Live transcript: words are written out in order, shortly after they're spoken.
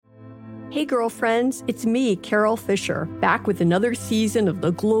Hey girlfriends, it's me, Carol Fisher, back with another season of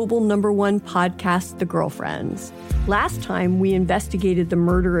the global #1 podcast, The Girlfriends. Last time, we investigated the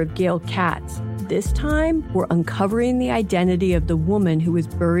murder of Gail Katz. This time, we're uncovering the identity of the woman who was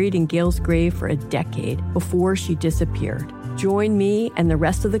buried in Gail's grave for a decade before she disappeared. Join me and the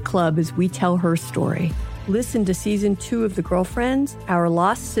rest of the club as we tell her story. Listen to Season 2 of The Girlfriends, Our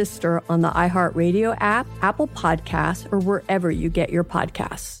Lost Sister on the iHeartRadio app, Apple Podcasts, or wherever you get your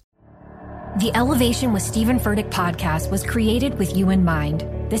podcasts. The Elevation with Stephen Furtick podcast was created with you in mind.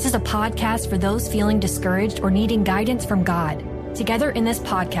 This is a podcast for those feeling discouraged or needing guidance from God. Together in this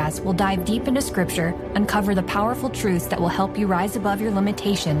podcast, we'll dive deep into Scripture, uncover the powerful truths that will help you rise above your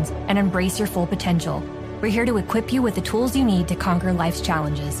limitations and embrace your full potential. We're here to equip you with the tools you need to conquer life's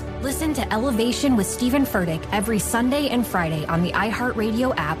challenges. Listen to Elevation with Stephen Furtick every Sunday and Friday on the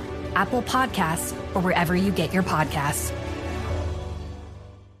iHeartRadio app, Apple Podcasts, or wherever you get your podcasts.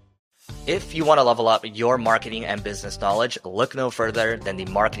 If you want to level up your marketing and business knowledge, look no further than the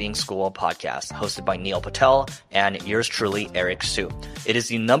Marketing School podcast, hosted by Neil Patel and yours truly, Eric Su. It is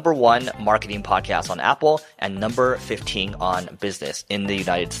the #1 marketing podcast on Apple and number 15 on business in the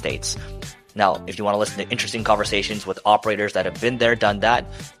United States. Now, if you want to listen to interesting conversations with operators that have been there, done that,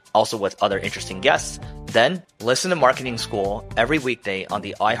 also with other interesting guests, then listen to Marketing School every weekday on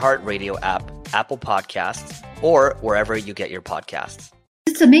the iHeartRadio app, Apple Podcasts, or wherever you get your podcasts.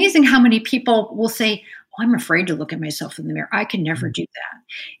 It's amazing how many people will say, "Oh, I'm afraid to look at myself in the mirror. I can never do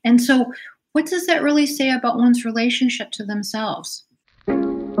that." And so what does that really say about one's relationship to themselves?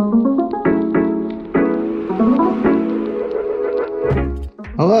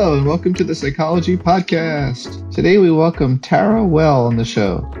 Hello and welcome to the Psychology Podcast. Today we welcome Tara Well on the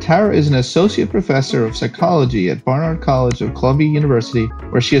show. Tara is an associate professor of psychology at Barnard College of Columbia University,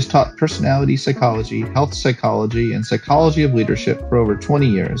 where she has taught personality psychology, health psychology, and psychology of leadership for over 20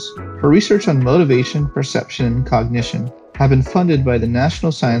 years. Her research on motivation, perception, and cognition have been funded by the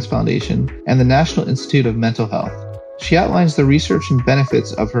National Science Foundation and the National Institute of Mental Health. She outlines the research and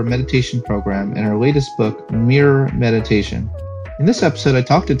benefits of her meditation program in her latest book, Mirror Meditation. In this episode, I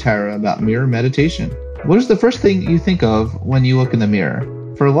talked to Tara about mirror meditation. What is the first thing you think of when you look in the mirror?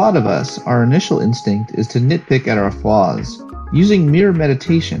 For a lot of us, our initial instinct is to nitpick at our flaws. Using mirror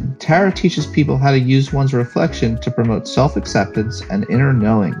meditation, Tara teaches people how to use one's reflection to promote self-acceptance and inner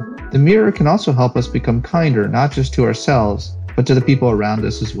knowing. The mirror can also help us become kinder, not just to ourselves, but to the people around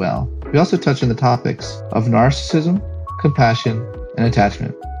us as well. We also touch on the topics of narcissism, compassion, and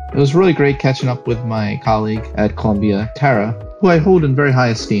attachment. It was really great catching up with my colleague at Columbia, Tara, who I hold in very high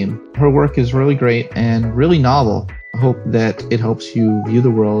esteem. Her work is really great and really novel. I hope that it helps you view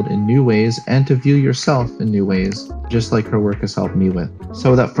the world in new ways and to view yourself in new ways, just like her work has helped me with.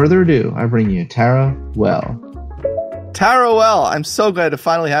 So without further ado, I bring you Tara Well. Tara Well, I'm so glad to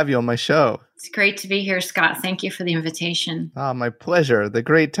finally have you on my show. It's great to be here, Scott. Thank you for the invitation. My pleasure. The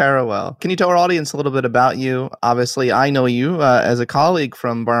great Tara Well. Can you tell our audience a little bit about you? Obviously, I know you as a colleague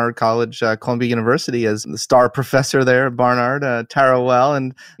from Barnard College, Columbia University, as the star professor there at Barnard, Tara Well,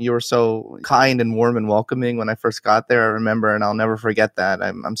 and you were so kind and warm and welcoming when I first got there. I remember, and I'll never forget that.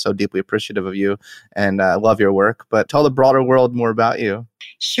 I'm so deeply appreciative of you and I love your work. But tell the broader world more about you.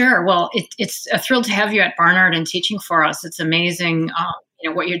 Sure. Well, it's a thrill to have you at Barnard and teaching for us. It's amazing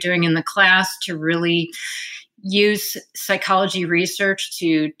what you're doing in the class to really use psychology research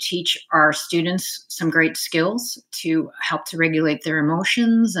to teach our students some great skills to help to regulate their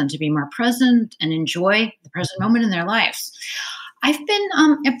emotions and to be more present and enjoy the present moment in their lives. I've been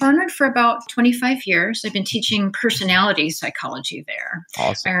at Barnard for about 25 years. I've been teaching personality psychology there.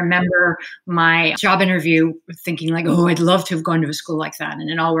 Awesome. I remember my job interview thinking like, oh, I'd love to have gone to a school like that.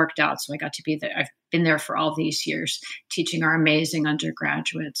 And it all worked out. So I got to be there. I've been there for all these years teaching our amazing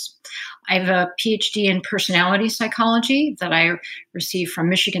undergraduates. I have a PhD in personality psychology that I received from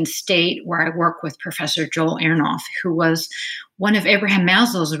Michigan State, where I work with Professor Joel Aronoff, who was one of Abraham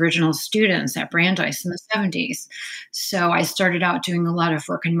Maslow's original students at Brandeis in the 70s. So I started out doing a lot of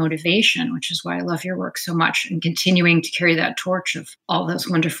work in motivation, which is why I love your work so much, and continuing to carry that torch of all those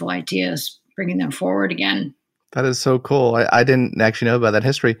wonderful ideas, bringing them forward again. That is so cool. I didn't actually know about that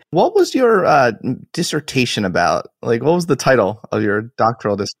history. What was your dissertation about? Like, what was the title of your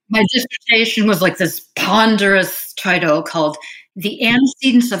doctoral dissertation? My dissertation was like this ponderous title called The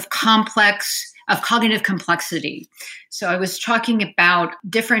Antecedents of Cognitive Complexity. So I was talking about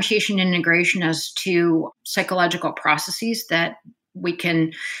differentiation and integration as two psychological processes that we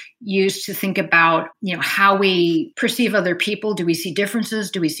can use to think about, how we perceive other people. Do we see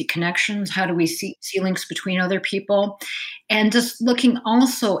differences? Do we see connections? How do we see links between other people? And just looking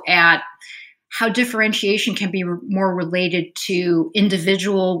also at how differentiation can be more related to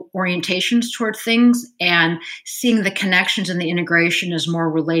individual orientations toward things, and seeing the connections and the integration as more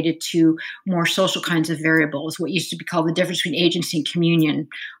related to more social kinds of variables, what used to be called the difference between agency and communion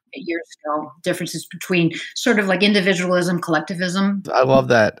years ago, differences between sort of like individualism, collectivism. I love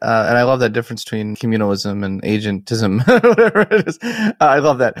that. And I love that difference between communalism and agentism, whatever it is. I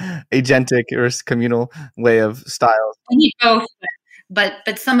love that agentic or communal way of styles. We need both.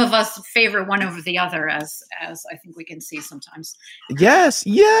 But some of us favor one over the other, as I think we can see sometimes. Yes.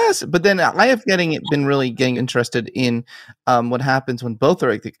 But then I have been really getting interested in what happens when both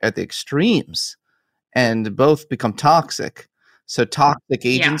are at the extremes, and both become toxic. So toxic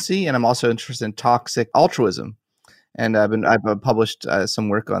agency, and I'm also interested in toxic altruism, and I've published some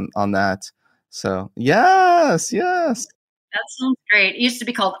work on that. So yes. That sounds great. It used to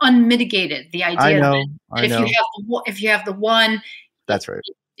be called unmitigated. The idea that if you have the one. That's right.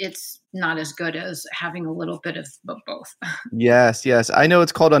 It's not as good as having a little bit of both. Yes. I know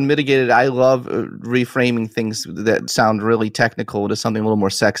it's called unmitigated. I love reframing things that sound really technical to something a little more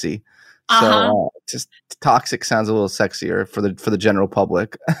sexy. So just toxic sounds a little sexier for the general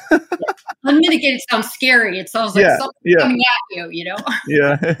public. Unmitigated sounds scary. It sounds like something coming at you,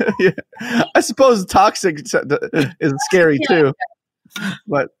 Yeah. I suppose toxic is scary too.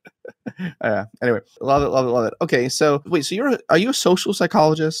 But anyway, love it. Okay, so wait, are you a social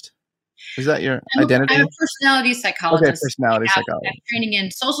psychologist? Is that your identity? I'm a personality psychologist. Okay, personality psychologist. I have training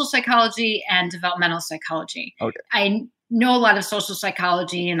in social psychology and developmental psychology. Okay. I know a lot of social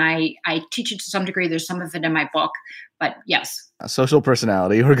psychology, and I teach it to some degree. There's some of it in my book, but yes. Social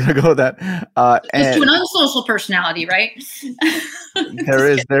personality. We're going to go with that. Just to an unsocial personality, right?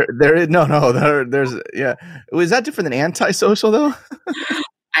 There's yeah. Is that different than antisocial though?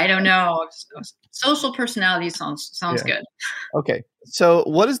 I don't know. Social personality sounds good. Okay. So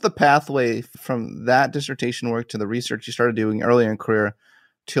what is the pathway from that dissertation work to the research you started doing earlier in career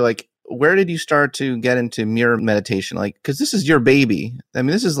to like, where did you start to get into mirror meditation? Like, because this is your baby. I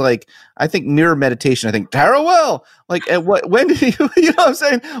mean, this is like, I think mirror meditation. I think Tara Well. Like, when did you? You know what I'm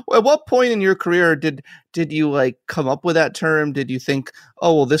saying? At what point in your career did you like come up with that term? Did you think,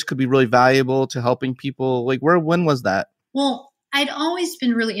 oh, well, this could be really valuable to helping people? Like, when was that? Well, I'd always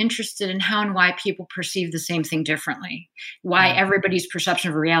been really interested in how and why people perceive the same thing differently, why everybody's perception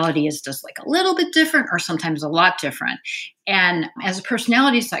of reality is just like a little bit different or sometimes a lot different. And as a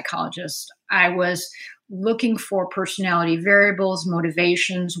personality psychologist, I was looking for personality variables,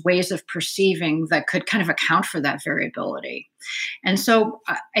 motivations, ways of perceiving that could kind of account for that variability. And so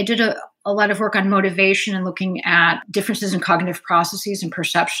I did a lot of work on motivation and looking at differences in cognitive processes and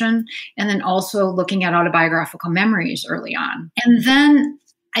perception, and then also looking at autobiographical memories early on. And then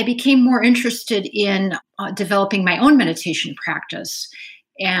I became more interested in developing my own meditation practice.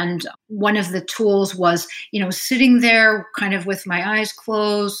 And one of the tools was, sitting there kind of with my eyes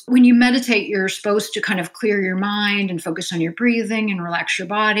closed. When you meditate, you're supposed to kind of clear your mind and focus on your breathing and relax your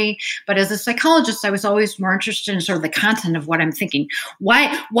body. But as a psychologist, I was always more interested in sort of the content of what I'm thinking.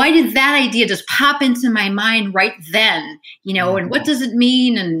 Why did that idea just pop into my mind right then? And what does it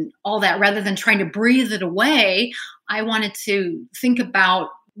mean and all that? Rather than trying to breathe it away, I wanted to think about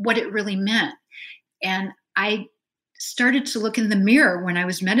what it really meant. And I started to look in the mirror when I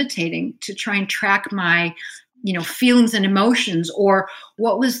was meditating to try and track my, feelings and emotions, or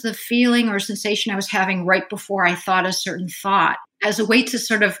what was the feeling or sensation I was having right before I thought a certain thought, as a way to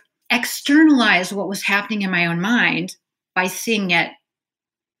sort of externalize what was happening in my own mind by seeing it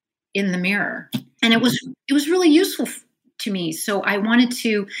in the mirror. And it was really useful to me. So I wanted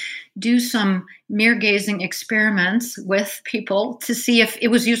to do some mirror gazing experiments with people to see if it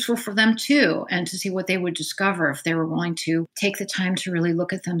was useful for them too, and to see what they would discover if they were willing to take the time to really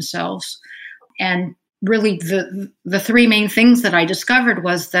look at themselves. And really the three main things that I discovered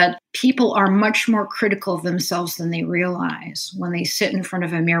was that people are much more critical of themselves than they realize. When they sit in front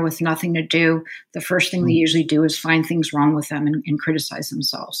of a mirror with nothing to do, the first thing they usually do is find things wrong with them and criticize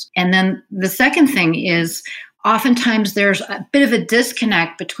themselves. And then the second thing is, oftentimes there's a bit of a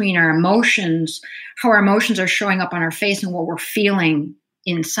disconnect between our emotions, how our emotions are showing up on our face, and what we're feeling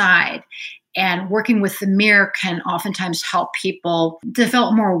inside. And working with the mirror can oftentimes help people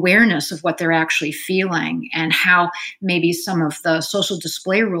develop more awareness of what they're actually feeling, and how maybe some of the social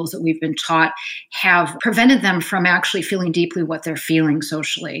display rules that we've been taught have prevented them from actually feeling deeply what they're feeling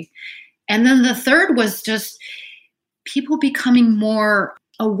socially. And then the third was just people becoming more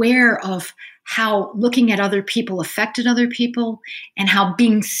aware of how looking at other people affected other people, and how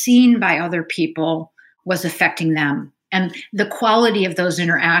being seen by other people was affecting them. And the quality of those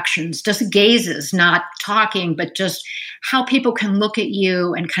interactions, just gazes, not talking, but just how people can look at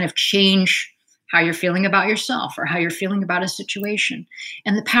you and kind of change how you're feeling about yourself or how you're feeling about a situation,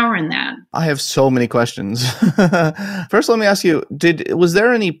 and the power in that. I have so many questions. First, let me ask you, was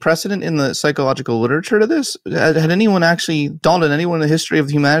there any precedent in the psychological literature to this? Had anyone actually dawned on anyone in the history of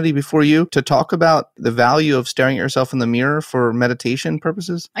humanity before you to talk about the value of staring at yourself in the mirror for meditation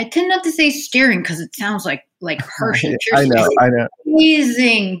purposes? I tend not to say staring because it sounds like harsh and I know.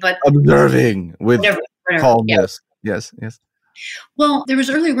 amazing, but observing with whatever. calmness. Yes. Well, there was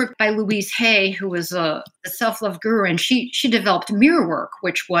early work by Louise Hay, who was a self-love guru, and she developed mirror work,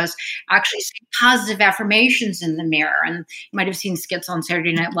 which was actually saying positive affirmations in the mirror. And you might have seen skits on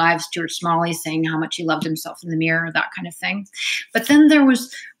Saturday Night Live, Stuart Smalley saying how much he loved himself in the mirror, that kind of thing. But then there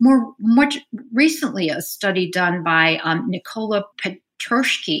was much recently a study done by Nicola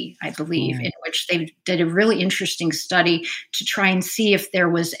Petroshky, I believe, in which they did a really interesting study to try and see if there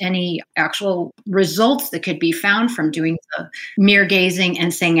was any actual results that could be found from doing the mirror gazing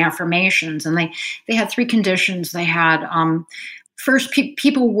and saying affirmations. And they had 3 conditions. They had first,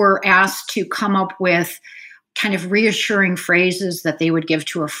 people were asked to come up with kind of reassuring phrases that they would give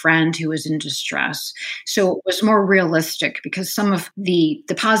to a friend who was in distress. So it was more realistic, because some of the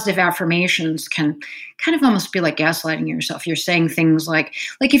positive affirmations can kind of almost be like gaslighting yourself. You're saying things like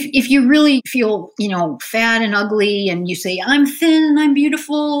if you really feel, fat and ugly, and you say, I'm thin and I'm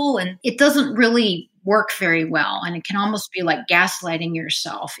beautiful, and it doesn't really work very well. And it can almost be like gaslighting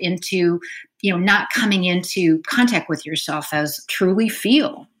yourself into, not coming into contact with yourself as truly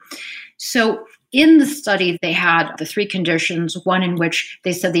feel. So in the study, they had the 3 conditions, one in which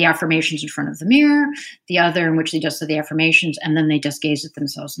they said the affirmations in front of the mirror, the other in which they just said the affirmations, and then they just gazed at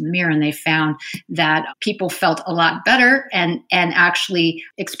themselves in the mirror. And they found that people felt a lot better and actually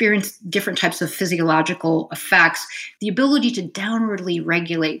experienced different types of physiological effects, the ability to downwardly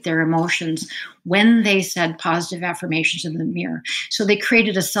regulate their emotions when they said positive affirmations in the mirror. So they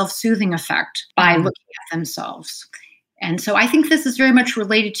created a self-soothing effect by looking at themselves. And so I think this is very much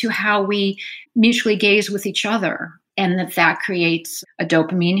related to how we mutually gaze with each other, and that creates a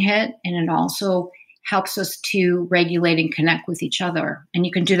dopamine hit, and it also helps us to regulate and connect with each other. And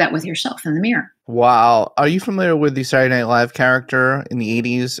you can do that with yourself in the mirror. Wow. Are you familiar with the Saturday Night Live character in the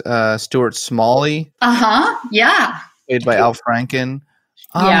 80s, Stuart Smalley? Yeah. Played by Al Franken.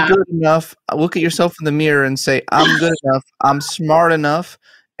 I'm good enough. Look at yourself in the mirror and say, I'm good enough. I'm smart enough.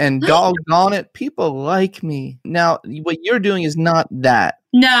 And doggone it, people like me. Now, what you're doing is not that.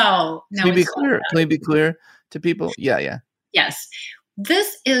 No. Can we be clear? Can we be clear to people? Yeah. Yes.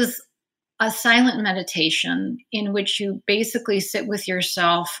 This is a silent meditation in which you basically sit with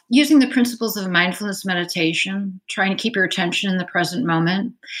yourself using the principles of mindfulness meditation, trying to keep your attention in the present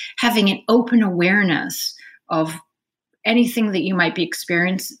moment, having an open awareness of anything that you might be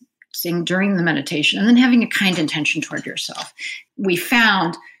experiencing during the meditation, and then having a kind intention toward yourself. We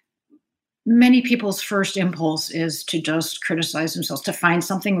found many people's first impulse is to just criticize themselves, to find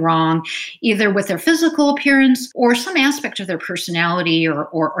something wrong, either with their physical appearance or some aspect of their personality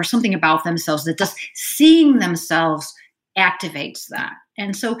or something about themselves, that just seeing themselves activates that.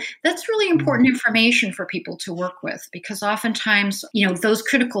 And so that's really important information for people to work with, because oftentimes, those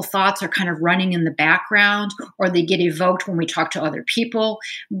critical thoughts are kind of running in the background, or they get evoked when we talk to other people.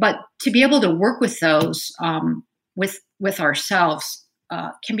 But to be able to work with those with ourselves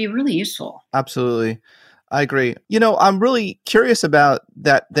can be really useful. Absolutely. I agree. I'm really curious about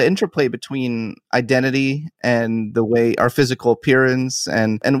the interplay between identity and the way our physical appearance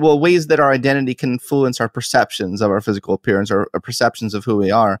and ways that our identity can influence our perceptions of our physical appearance or perceptions of who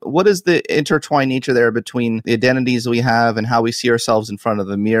we are. What is the intertwined nature there between the identities we have and how we see ourselves in front of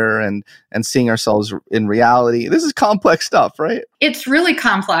the mirror and seeing ourselves in reality? This is complex stuff, right? It's really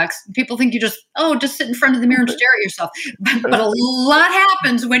complex. People think you just sit in front of the mirror and stare at yourself. But a lot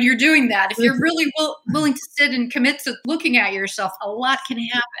happens when you're doing that. If you're really willing to sit and commit to looking at yourself, a lot can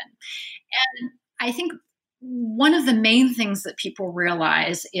happen. And I think one of the main things that people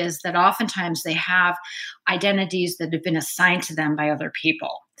realize is that oftentimes they have identities that have been assigned to them by other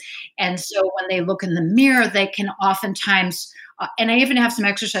people. And so when they look in the mirror, they can oftentimes, and I even have some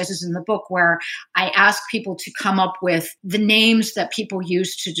exercises in the book where I ask people to come up with the names that people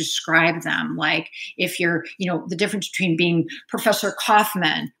use to describe them. Like if you're, the difference between being Professor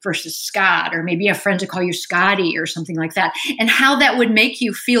Kaufman versus Scott, or maybe a friend to call you Scotty or something like that, and how that would make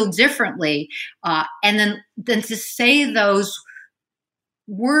you feel differently. And then to say those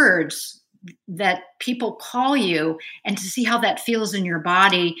words that people call you, and to see how that feels in your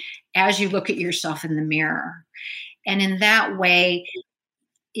body as you look at yourself in the mirror. And in that way,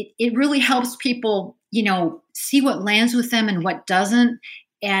 it really helps people, see what lands with them and what doesn't.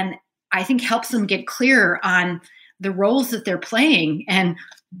 And I think helps them get clear on the roles that they're playing and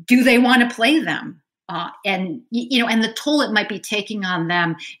do they want to play them? And the toll it might be taking on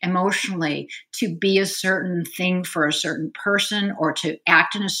them emotionally to be a certain thing for a certain person, or to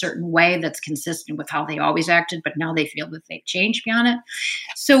act in a certain way that's consistent with how they always acted, but now they feel that they've changed beyond it.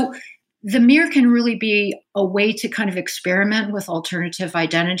 So the mirror can really be a way to kind of experiment with alternative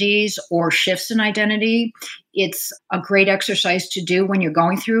identities or shifts in identity. It's a great exercise to do when you're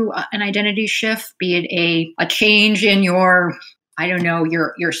going through an identity shift, be it a change in your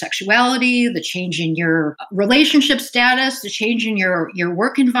sexuality, the change in your relationship status, the change in your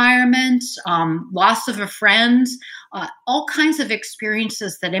work environment, loss of a friend, all kinds of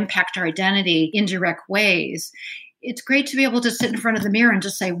experiences that impact our identity in direct ways. It's great to be able to sit in front of the mirror and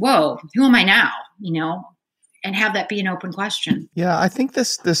just say, whoa, who am I now? And have that be an open question. Yeah, I think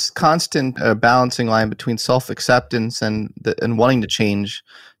this constant balancing line between self-acceptance and wanting to change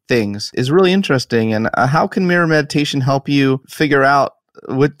things is really interesting. And how can mirror meditation help you figure out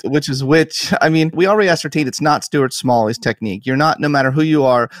which is which? I mean, we already ascertained it's not Stuart Smalley's technique. You're not, no matter who you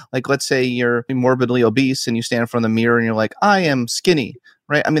are, like let's say you're morbidly obese and you stand in front of the mirror and you're like, I am skinny,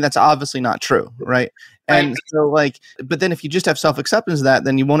 right? I mean, that's obviously not true, right? And so but then if you just have self-acceptance of that,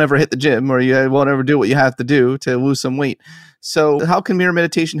 then you won't ever hit the gym, or you won't ever do what you have to do to lose some weight. So how can mirror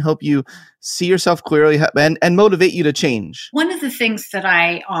meditation help you see yourself clearly and motivate you to change? One of the things that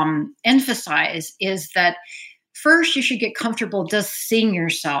I emphasize is that first, you should get comfortable just seeing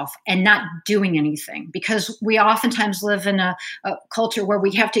yourself and not doing anything, because we oftentimes live in a culture where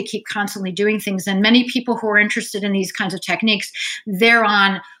we have to keep constantly doing things. And many people who are interested in these kinds of techniques, they're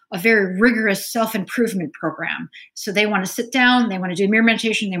on a very rigorous self-improvement program. So they want to sit down, they want to do mirror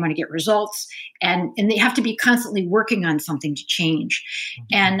meditation, they want to get results, and they have to be constantly working on something to change.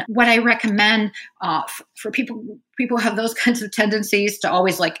 Mm-hmm. And what I recommend for people who have those kinds of tendencies to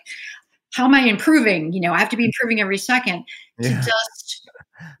always like, how am I improving? I have to be improving every second. To just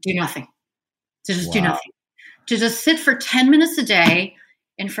do nothing. To just do nothing. To just sit for 10 minutes a day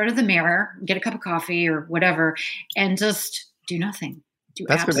in front of the mirror, get a cup of coffee or whatever, and just do nothing.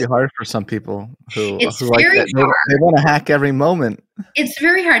 That's going to be hard for some people who very like that. They want to hack every moment. It's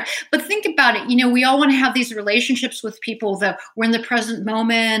very hard. But think about it. We all want to have these relationships with people that we're in the present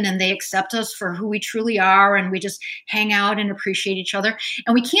moment and they accept us for who we truly are, and we just hang out and appreciate each other.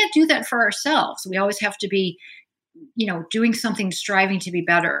 And we can't do that for ourselves. We always have to be, doing something, striving to be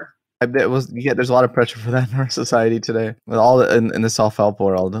better. There's a lot of pressure for that in our society today. All in the self-help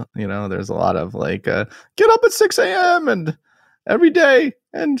world, there's a lot of like, get up at 6 a.m. and every day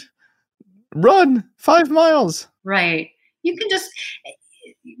and run 5 miles. Right. You can just,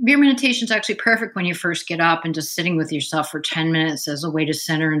 mirror meditation is actually perfect when you first get up and just sitting with yourself for 10 minutes as a way to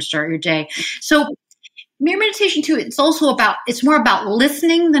center and start your day. So mirror meditation too, it's more about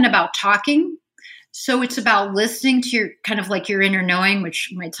listening than about talking. So it's about listening to your kind of like your inner knowing, which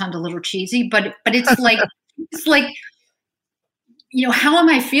might sound a little cheesy, but it's like, how am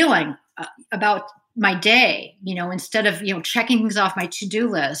I feeling about my day, instead of, checking things off my to-do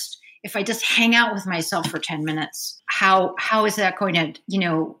list. If I just hang out with myself for 10 minutes, how is that going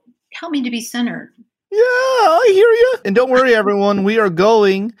to, help me to be centered? Yeah, I hear you. And don't worry, everyone. We are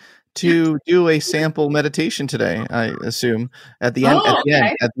going to do a sample meditation today, I assume, at the end.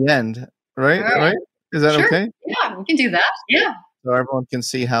 At the end, right? Right? Is that okay? Yeah, we can do that. Yeah. So everyone can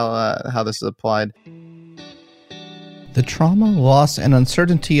see how this is applied. The trauma, loss, and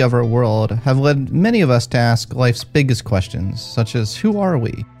uncertainty of our world have led many of us to ask life's biggest questions, such as who are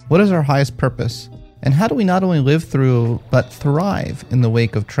we? What is our highest purpose? And how do we not only live through, but thrive in the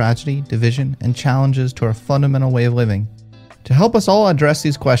wake of tragedy, division, and challenges to our fundamental way of living? To help us all address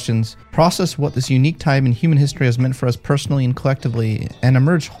these questions, process what this unique time in human history has meant for us personally and collectively, and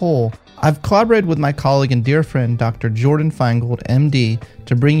emerge whole, I've collaborated with my colleague and dear friend, Dr. Jordan Feingold, MD,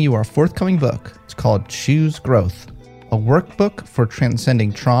 to bring you our forthcoming book. It's called Choose Growth, a workbook for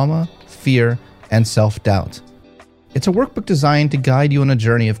transcending trauma, fear, and self-doubt. It's a workbook designed to guide you on a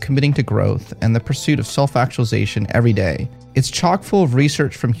journey of committing to growth and the pursuit of self-actualization every day. It's chock full of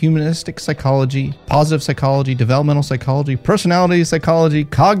research from humanistic psychology, positive psychology, developmental psychology, personality psychology,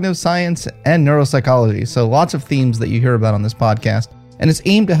 cognitive science, and neuropsychology. So lots of themes that you hear about on this podcast. And it's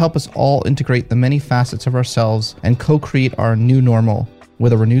aimed to help us all integrate the many facets of ourselves and co-create our new normal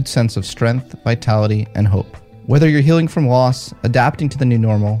with a renewed sense of strength, vitality, and hope. Whether you're healing from loss, adapting to the new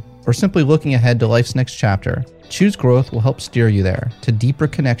normal, or simply looking ahead to life's next chapter, Choose Growth will help steer you there to deeper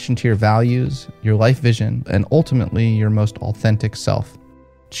connection to your values, your life vision, and ultimately your most authentic self.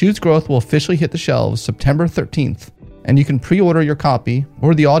 Choose Growth will officially hit the shelves September 13th, and you can pre-order your copy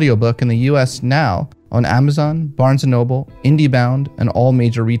or the audiobook in the US now on Amazon, Barnes & Noble, IndieBound, and all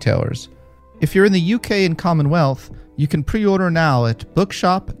major retailers. If you're in the UK and Commonwealth, You can pre-order now at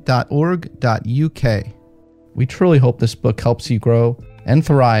bookshop.org.uk. We truly hope this book helps you grow and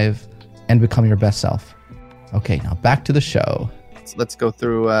thrive and become your best self. Okay, now back to the show. Let's go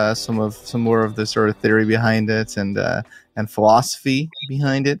through some more of the sort of theory behind it and philosophy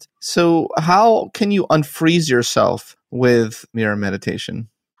behind it. So how can you unfreeze yourself with mirror meditation?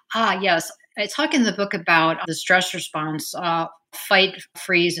 Yes. I talk in the book about the stress response, fight,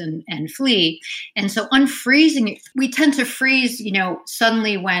 freeze, and flee. And so unfreezing, we tend to freeze,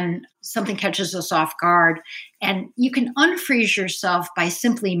 suddenly when something catches us off guard. And you can unfreeze yourself by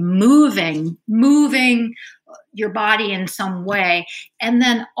simply moving your body in some way. And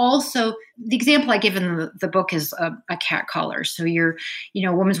then also the example I give in the book is a cat collar. So a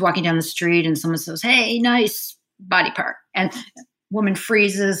woman's walking down the street and someone says, "Hey, nice body part." And woman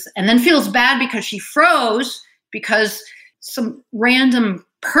freezes and then feels bad because she froze because some random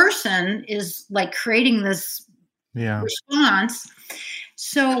person is like creating this response.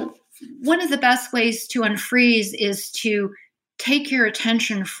 So one of the best ways to unfreeze is to take your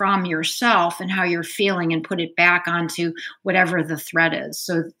attention from yourself and how you're feeling and put it back onto whatever the threat is.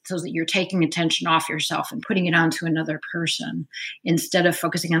 So that you're taking attention off yourself and putting it onto another person instead of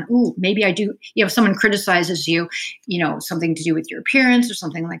focusing on, maybe I do, if someone criticizes you, something to do with your appearance or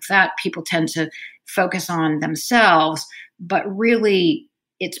something like that, people tend to focus on themselves, but really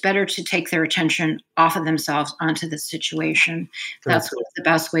it's better to take their attention off of themselves onto the situation. That's one of the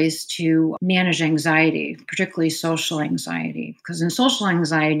best ways to manage anxiety, particularly social anxiety. Because in social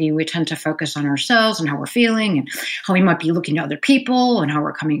anxiety, we tend to focus on ourselves and how we're feeling and how we might be looking to other people and how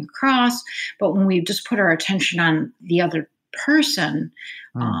we're coming across. But when we just put our attention on the other person,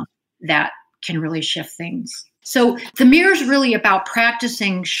 that can really shift things. So the mirror is really about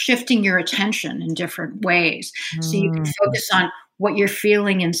practicing shifting your attention in different ways. So you can focus on what you're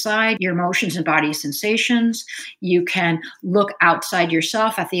feeling inside, your emotions and body sensations. You can look outside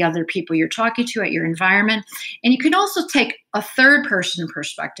yourself at the other people you're talking to, at your environment. And you can also take a third person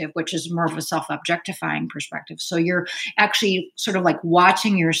perspective, which is more of a self-objectifying perspective. So you're actually sort of like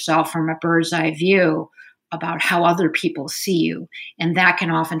watching yourself from a bird's eye view about how other people see you. And that can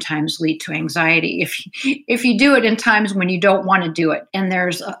oftentimes lead to anxiety if you do it in times when you don't want to do it. And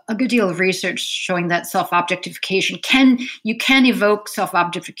there's a good deal of research showing that self-objectification can evoke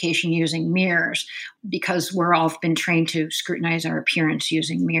self-objectification using mirrors, because we're all been trained to scrutinize our appearance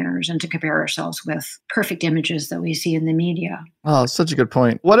using mirrors and to compare ourselves with perfect images that we see in the media. Oh, such a good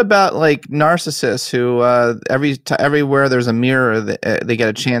point. What about like narcissists who everywhere there's a mirror, they get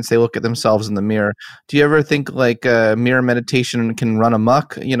a chance, they look at themselves in the mirror. Do you ever think like mirror meditation can run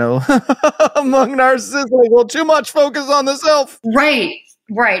amok, among narcissists? Like, well, too much focus on the self. Right.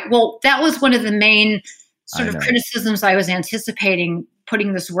 Well, that was one of the main sort of criticisms I was anticipating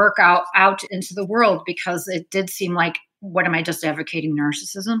putting this work out into the world, because it did seem like, what am I just advocating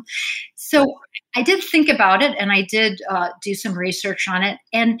narcissism? So I did think about it, and I did do some research on it.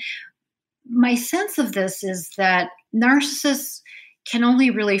 And my sense of this is that narcissists can only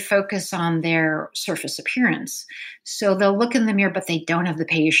really focus on their surface appearance. So they'll look in the mirror, but they don't have the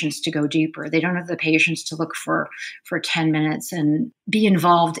patience to go deeper. They don't have the patience to look for 10 minutes and be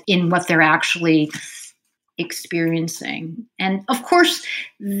involved in what they're actually experiencing. And of course,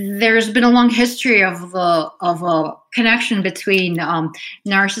 there's been a long history of a connection between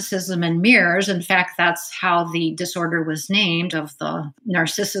narcissism and mirrors. In fact, that's how the disorder was named, of the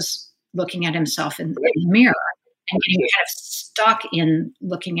narcissist looking at himself in the mirror and getting kind of stuck in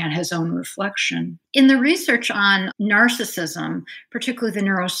looking at his own reflection. In the research on narcissism, particularly the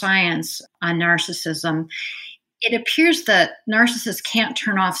neuroscience on narcissism, it appears that narcissists can't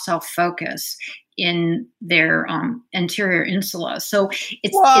turn off self-focus in their anterior insula. So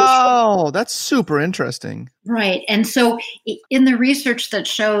that's super interesting. Right. And so in the research that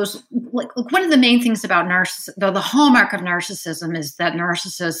shows, like one of the main things about narcissism, the hallmark of narcissism is that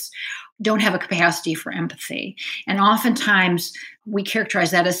narcissists don't have a capacity for empathy. And oftentimes we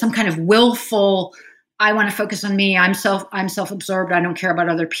characterize that as some kind of willful, I want to focus on me. I'm self-absorbed. I don't care about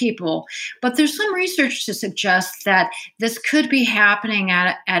other people. But there's some research to suggest that this could be happening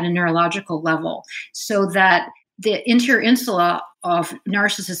at a neurological level, so that the interior insula of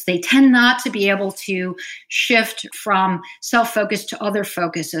narcissists, they tend not to be able to shift from self-focus to other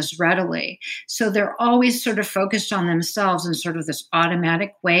focus as readily. So they're always sort of focused on themselves in sort of this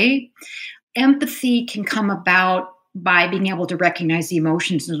automatic way. Empathy can come about by being able to recognize the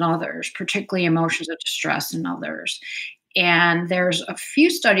emotions in others, particularly emotions of distress in others. And there's a few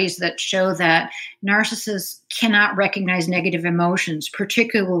studies that show that narcissists cannot recognize negative emotions,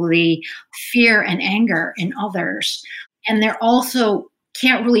 particularly fear and anger in others. And they're also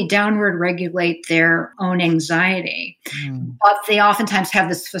can't really downward regulate their own anxiety. But they oftentimes have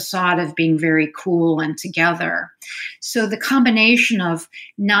this facade of being very cool and together. So the combination of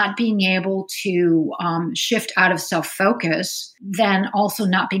not being able to shift out of self-focus, then also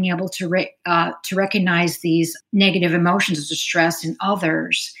not being able to recognize these negative emotions of distress in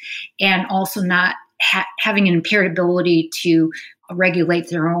others, and also not having an impaired ability to regulate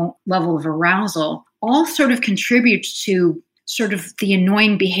their own level of arousal, all sort of contributes to sort of the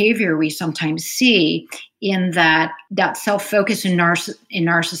annoying behavior we sometimes see in that self-focus in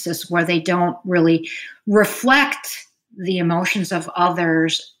narcissists, where they don't really reflect the emotions of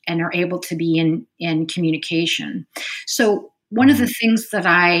others and are able to be in communication. So one of the things that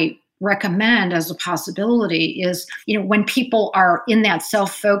I recommend as a possibility is, when people are in that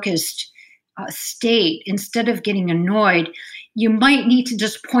self-focused state, instead of getting annoyed, you might need to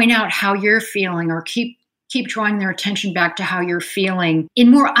just point out how you're feeling, or keep drawing their attention back to how you're feeling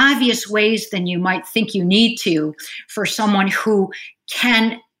in more obvious ways than you might think you need to for someone who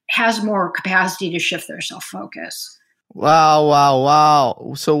has more capacity to shift their self-focus.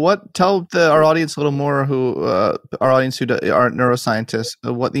 Wow. So tell our audience a little more, our audience who aren't neuroscientists,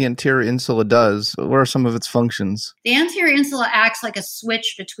 what the anterior insula does. What are some of its functions? The anterior insula acts like a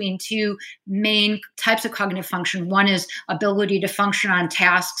switch between two main types of cognitive function. One is ability to function on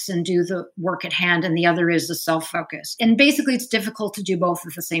tasks and do the work at hand, and the other is the self-focus. And basically, it's difficult to do both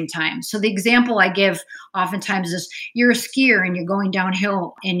at the same time. So the example I give oftentimes is, you're a skier and you're going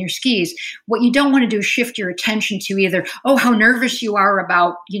downhill in your skis. What you don't want to do is shift your attention to either, oh, how nervous you are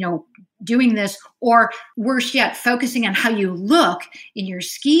about, doing this, or worse yet, focusing on how you look in your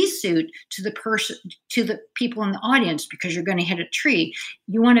ski suit to the people in the audience, because you're going to hit a tree.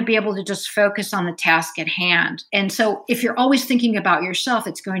 You want to be able to just focus on the task at hand. And so if you're always thinking about yourself,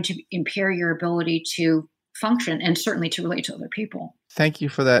 it's going to impair your ability to function and certainly to relate to other people. Thank you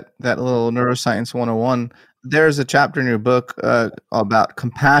for that little Neuroscience 101. There's a chapter in your book about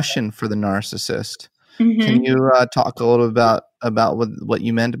compassion for the narcissist. Mm-hmm. Can you talk a little about what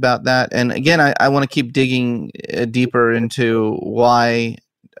you meant about that? And again, I want to keep digging deeper into why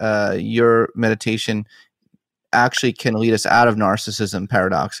your meditation actually can lead us out of narcissism,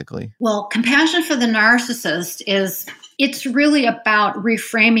 paradoxically. Well, compassion for the narcissist it's really about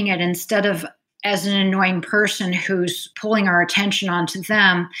reframing it, instead of as an annoying person who's pulling our attention onto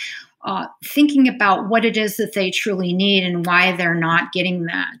them, thinking about what it is that they truly need and why they're not getting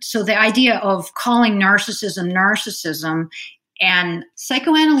that. So the idea of calling narcissism, and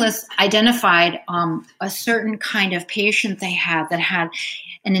psychoanalysts identified a certain kind of patient they had that had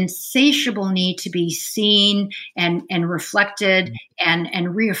an insatiable need to be seen and reflected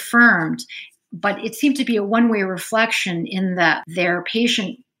and reaffirmed. But it seemed to be a one-way reflection, in that their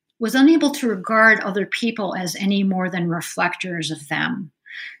patient was unable to regard other people as any more than reflectors of them.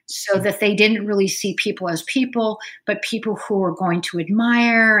 So that they didn't really see people as people, but people who were going to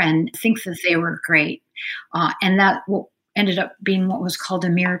admire and think that they were great. And that ended up being what was called a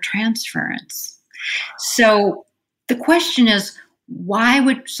mirror transference. So the question is, why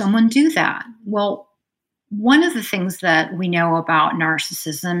would someone do that? Well, one of the things that we know about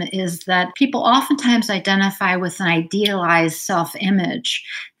narcissism is that people oftentimes identify with an idealized self-image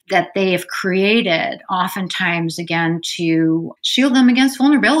that they have created, oftentimes, again, to shield them against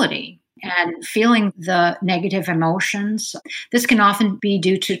vulnerability and feeling the negative emotions. This can often be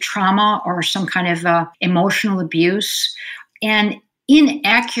due to trauma or some kind of emotional abuse and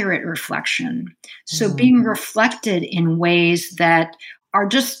inaccurate reflection. So being reflected in ways that are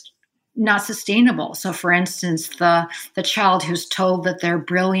just not sustainable. So for instance, the child who's told that they're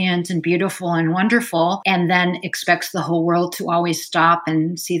brilliant and beautiful and wonderful, and then expects the whole world to always stop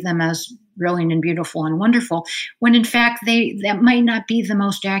and see them as brilliant and beautiful and wonderful, when in fact that might not be the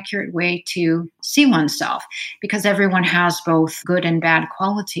most accurate way to see oneself, because everyone has both good and bad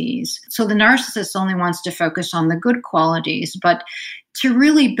qualities. So the narcissist only wants to focus on the good qualities, but to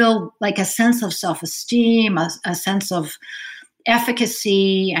really build like a sense of self-esteem, a sense of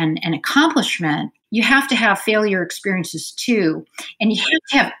efficacy and accomplishment, you have to have failure experiences too. And you have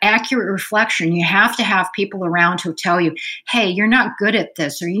to have accurate reflection. You have to have people around who tell you, hey, you're not good at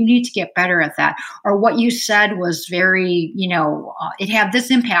this, or you need to get better at that. Or what you said was very, it had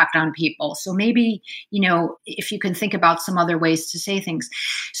this impact on people. So maybe, if you can think about some other ways to say things.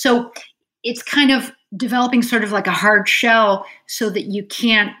 So it's kind of developing sort of like a hard shell so that you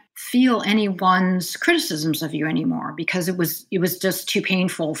can't feel anyone's criticisms of you anymore, because it was just too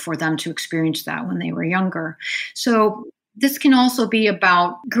painful for them to experience that when they were younger. So this can also be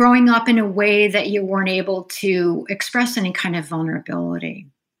about growing up in a way that you weren't able to express any kind of vulnerability.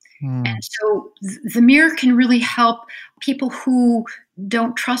 And so the mirror can really help people who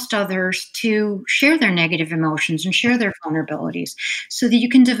don't trust others to share their negative emotions and share their vulnerabilities so that you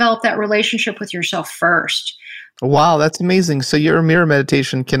can develop that relationship with yourself first. Wow, that's amazing. So your mirror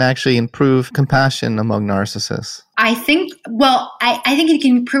meditation can actually improve compassion among narcissists. I think it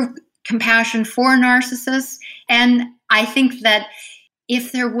can improve compassion for narcissists. And I think that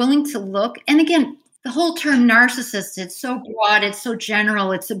if they're willing to look, and again, the whole term narcissist, it's so broad, it's so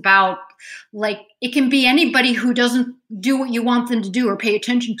general. It's about, like, it can be anybody who doesn't do what you want them to do or pay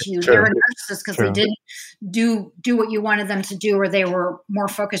attention to you. True. They're a narcissist because they didn't do what you wanted them to do, or they were more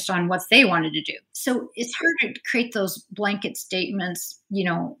focused on what they wanted to do. So it's hard to create those blanket statements,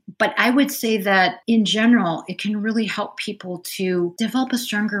 but I would say that in general, it can really help people to develop a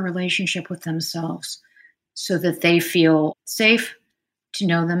stronger relationship with themselves so that they feel safe to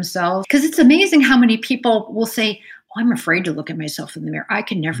know themselves. Because it's amazing how many people will say, "Oh, I'm afraid to look at myself in the mirror. I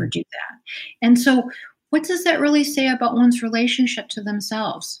can never do that." And so what does that really say about one's relationship to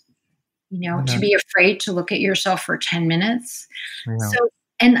themselves? To be afraid to look at yourself for 10 minutes. So,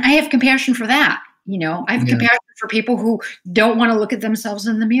 and I have compassion for that. I have compassion for people who don't want to look at themselves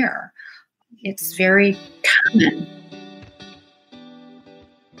in the mirror. It's very common.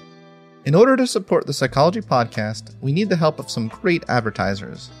 In order to support the Psychology Podcast, we need the help of some great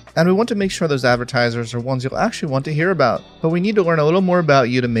advertisers. And we want to make sure those advertisers are ones you'll actually want to hear about. But we need to learn a little more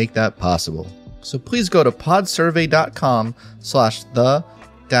about you to make that possible. So please go to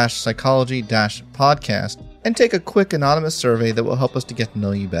podsurvey.com/the-psychology-podcast and take a quick anonymous survey that will help us to get to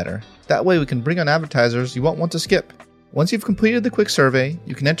know you better. That way we can bring on advertisers you won't want to skip. Once you've completed the quick survey,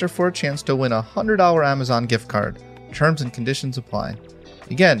 you can enter for a chance to win a $100 Amazon gift card. Terms and conditions apply.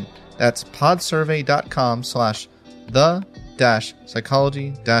 Again, that's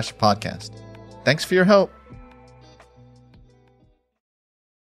podsurvey.com/the-psychology-podcast. Thanks for your help.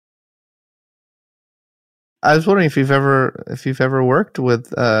 I was wondering if you've ever worked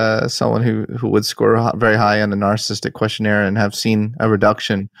with someone who would score very high on a narcissistic questionnaire and have seen a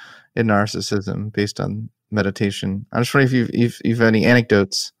reduction in narcissism based on meditation. I'm just wondering if you've any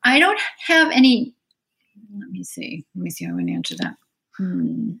anecdotes. I don't have any. Let me see how I can answer that.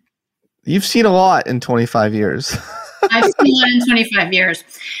 You've seen a lot in 25 years. I've seen a lot in 25 years.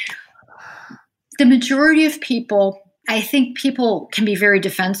 The majority of people, I think people can be very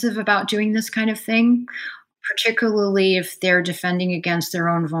defensive about doing this kind of thing, particularly if they're defending against their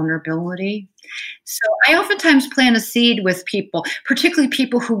own vulnerability. So I oftentimes plant a seed with people, particularly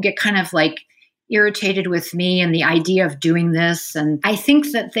people who get kind of like irritated with me and the idea of doing this. And I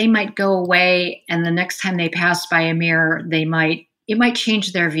think that they might go away, and the next time they pass by a mirror, it might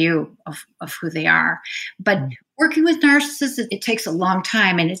change their view of who they are. But working with narcissists, it takes a long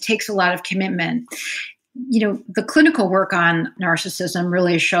time and it takes a lot of commitment. The clinical work on narcissism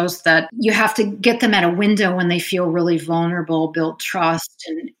really shows that you have to get them at a window when they feel really vulnerable, build trust,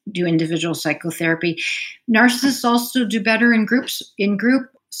 and do individual psychotherapy. Narcissists also do better in group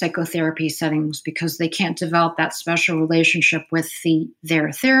psychotherapy settings because they can't develop that special relationship with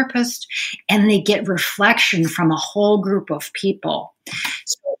their therapist, and they get reflection from a whole group of people.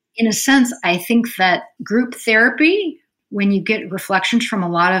 So in a sense, I think that group therapy, when you get reflections from a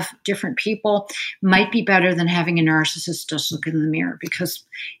lot of different people, might be better than having a narcissist just look in the mirror, because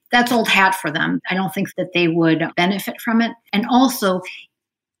that's old hat for them. I don't think that they would benefit from it. And also,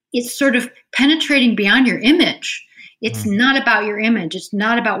 it's sort of penetrating beyond your image. It's not about your image. It's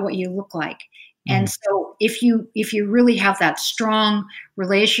not about what you look like. And so if you really have that strong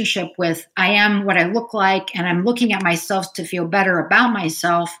relationship with, I am what I look like, and I'm looking at myself to feel better about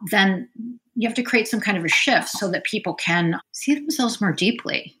myself, then you have to create some kind of a shift so that people can see themselves more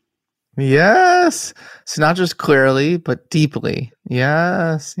deeply. Yes. So not just clearly, but deeply.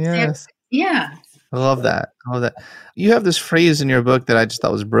 Yes. Yeah. I love that. You have this phrase in your book that I just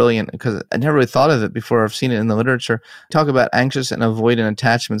thought was brilliant because I never really thought of it before. I've seen it in the literature. Talk about anxious and avoidant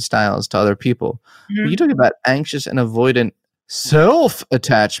attachment styles to other people. But you talk about anxious and avoidant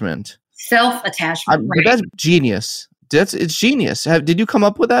self-attachment. Self-attachment, right. But that's genius. It's genius. Did you come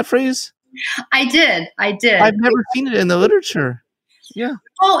up with that phrase? I did. I've never seen it in the literature. Yeah.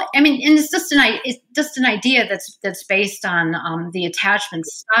 Well, I mean, and it's just an idea that's based on the attachment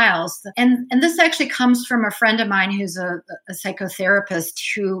styles, and this actually comes from a friend of mine who's a psychotherapist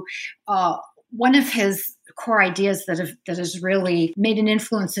who one of his core ideas that has really made an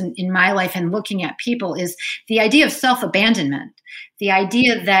influence in my life and looking at people is the idea of self-abandonment. The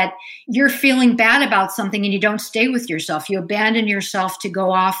idea that you're feeling bad about something and you don't stay with yourself. You abandon yourself to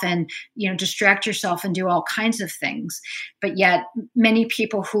go off and, distract yourself and do all kinds of things. But yet many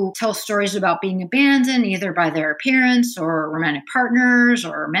people who tell stories about being abandoned, either by their parents or romantic partners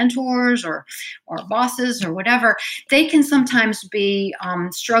or mentors or bosses or whatever, they can sometimes be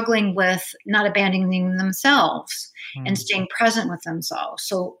struggling with not abandoning themselves and staying present with themselves.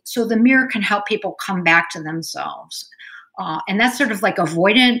 So the mirror can help people come back to themselves. And that's sort of like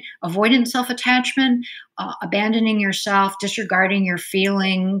avoidant self-attachment, abandoning yourself, disregarding your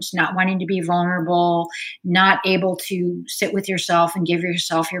feelings, not wanting to be vulnerable, not able to sit with yourself and give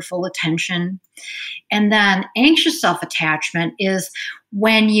yourself your full attention. And then anxious self-attachment is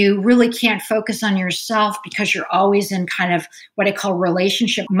when you really can't focus on yourself because you're always in kind of what I call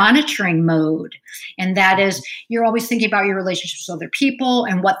relationship monitoring mode. And that is, you're always thinking about your relationships with other people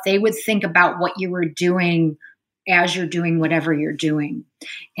and what they would think about what you were doing as you're doing whatever you're doing,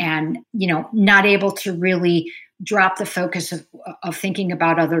 and not able to really drop the focus of thinking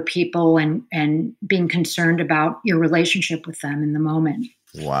about other people and being concerned about your relationship with them in the moment.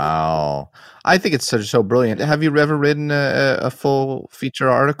 Wow. I think it's so brilliant. Have you ever written a full feature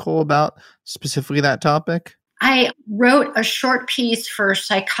article about specifically that topic? I wrote a short piece for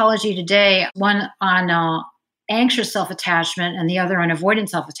Psychology Today, one on anxious self-attachment and the other on avoidant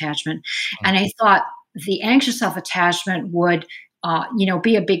self-attachment. And I thought the anxious self-attachment would,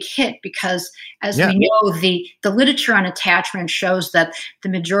 be a big hit because, as we know, the literature on attachment shows that the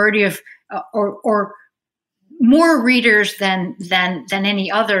majority of, or more readers than any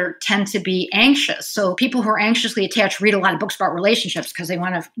other tend to be anxious. So people who are anxiously attached read a lot of books about relationships because they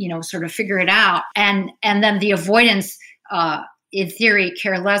want to, sort of figure it out. And then the avoidance, in theory,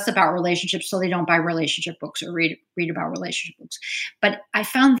 care less about relationships, so they don't buy relationship books or read about relationship books. But I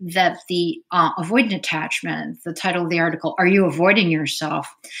found that the avoidant attachment, the title of the article, "Are You Avoiding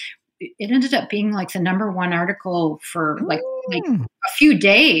Yourself?" it ended up being like the #1 article for like a few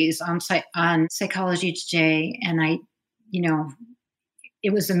days on Psychology Today, and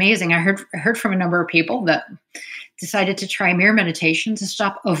it was amazing. I heard from a number of people that decided to try mirror meditation to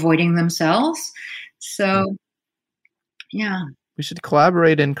stop avoiding themselves. So, yeah. We should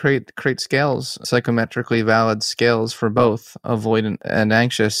collaborate and create scales, psychometrically valid scales for both avoidant and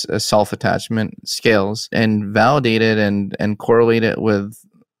anxious self-attachment scales, and validate it and correlate it with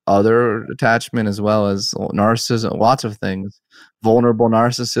other attachment as well as narcissism, lots of things. Vulnerable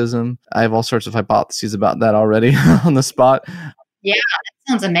narcissism. I have all sorts of hypotheses about that already on the spot. Yeah,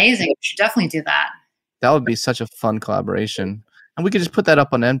 that sounds amazing. We should definitely do that. That would be such a fun collaboration. And we could just put that up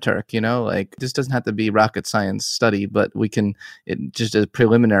on MTurk, this doesn't have to be rocket science study, but just a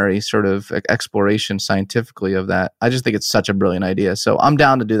preliminary sort of exploration scientifically of that. I just think it's such a brilliant idea. So I'm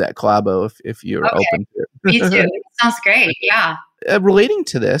down to do that collabo if you're open to it. Me too. It sounds great. Yeah. Relating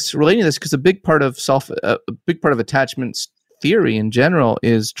to this, because a big part of attachment theory in general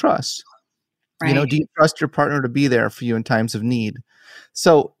is trust. Right. Do you trust your partner to be there for you in times of need?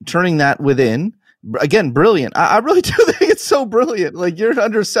 So turning that within, again, brilliant. I really do think it's so brilliant. Like, you're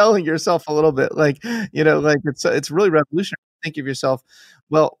underselling yourself a little bit. It's really revolutionary. Think of yourself,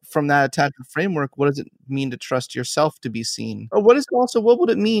 well, from that attachment framework, what does it mean to trust yourself to be seen? Or what would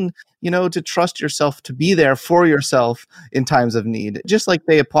it mean, to trust yourself to be there for yourself in times of need? Just like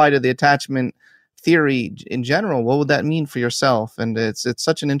they apply to the attachment theory in general, what would that mean for yourself? And it's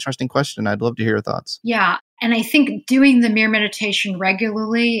such an interesting question. I'd love to hear your thoughts. Yeah. And I think doing the mirror meditation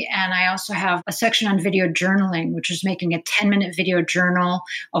regularly, and I also have a section on video journaling, which is making a 10-minute video journal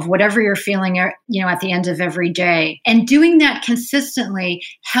of whatever you're feeling, at the end of every day. And doing that consistently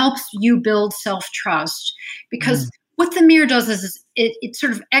helps you build self-trust, because what the mirror does is it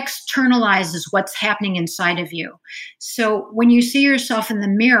sort of externalizes what's happening inside of you. So when you see yourself in the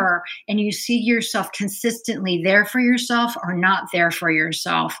mirror and you see yourself consistently there for yourself or not there for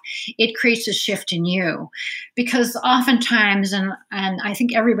yourself, it creates a shift in you. Because oftentimes, and I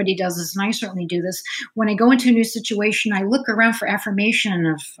think everybody does this, and I certainly do this, when I go into a new situation, I look around for affirmation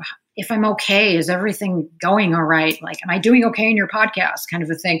of, if I'm okay, is everything going all right? Like, am I doing okay in your podcast, kind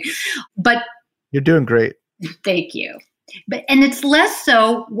of a thing. But you're doing great. Thank you. And it's less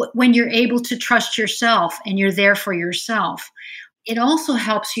so when you're able to trust yourself and you're there for yourself. It also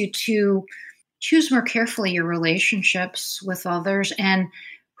helps you to choose more carefully your relationships with others and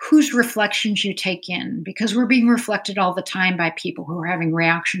whose reflections you take in, because we're being reflected all the time by people who are having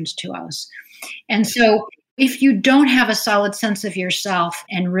reactions to us. And so if you don't have a solid sense of yourself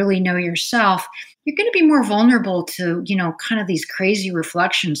and really know yourself, you're going to be more vulnerable to, kind of these crazy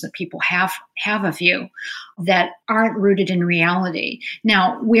reflections that people have of you that aren't rooted in reality.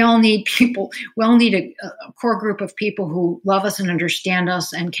 Now, we all need a core group of people who love us and understand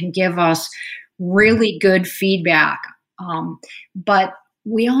us and can give us really good feedback. But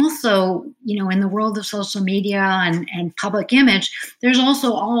we also, in the world of social media and public image, there's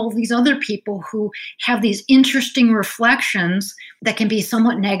also all these other people who have these interesting reflections that can be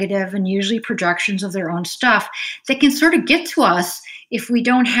somewhat negative and usually projections of their own stuff that can sort of get to us if we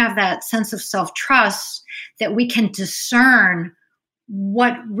don't have that sense of self-trust that we can discern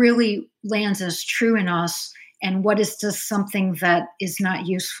what really lands as true in us and what is just something that is not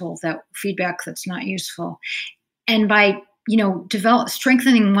useful, that feedback that's not useful. And by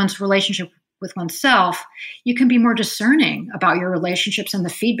strengthening one's relationship with oneself, you can be more discerning about your relationships and the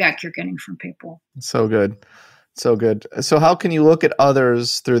feedback you're getting from people. So good. So good. So how can you look at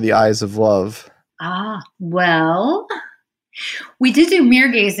others through the eyes of love? Well, we did do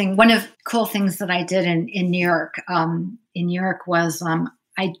mirror gazing. One of the cool things that I did in New York, was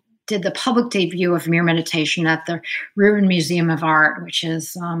I did the public debut of mirror meditation at the Rubin Museum of Art, which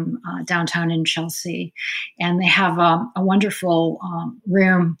is downtown in Chelsea. And they have a wonderful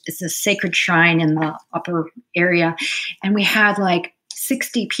room. It's a sacred shrine in the upper area. And we had like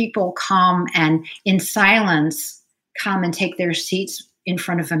 60 people come and in silence come and take their seats in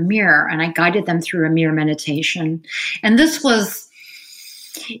front of a mirror. And I guided them through a mirror meditation. And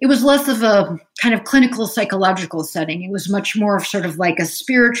it was less of a kind of clinical psychological setting. It was much more of sort of like a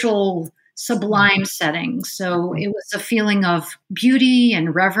spiritual sublime setting. So it was a feeling of beauty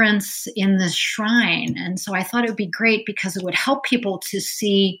and reverence in this shrine. And so I thought it would be great because it would help people to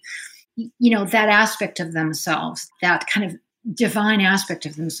see, that aspect of themselves, that kind of divine aspect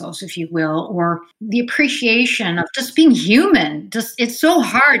of themselves, if you will, or the appreciation of just being human. It's so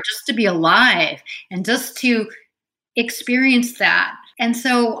hard just to be alive and just to experience that. And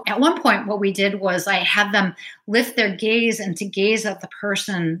so at one point, what we did was I had them lift their gaze and to gaze at the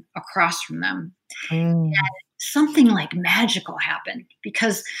person across from them. And something like magical happened,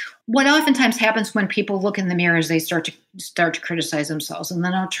 because what oftentimes happens when people look in the mirror is they start to criticize themselves. And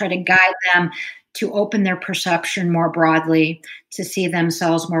then I'll try to guide them to open their perception more broadly, to see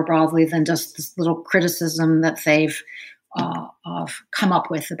themselves more broadly than just this little criticism that they've come up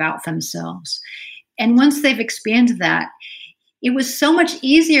with about themselves. And once they've expanded that, it was so much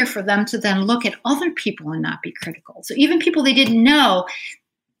easier for them to then look at other people and not be critical. So even people they didn't know,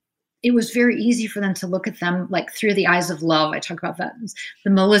 it was very easy for them to look at them like through the eyes of love. I talk about that. The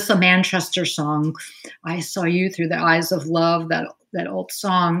Melissa Manchester song, I Saw You Through the Eyes of Love, that old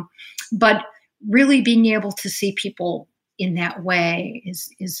song. But really being able to see people in that way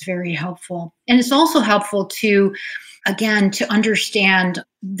is very helpful. And it's also helpful to understand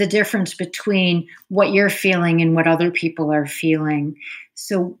the difference between what you're feeling and what other people are feeling.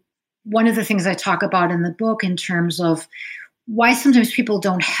 So one of the things I talk about in the book in terms of why sometimes people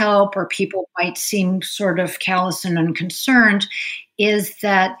don't help or people might seem sort of callous and unconcerned is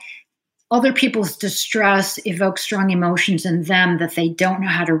that other people's distress evokes strong emotions in them that they don't know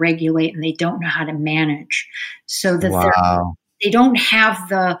how to regulate and they don't know how to manage. So that they don't have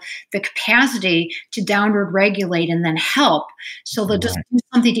the capacity to downward regulate and then help. So they'll just do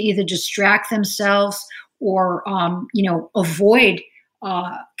something to either distract themselves or, avoid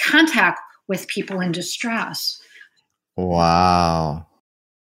contact with people in distress. Wow.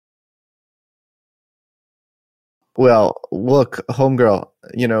 Well, look, homegirl,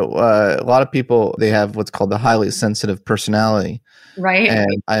 a lot of people, they have what's called the highly sensitive personality. Right.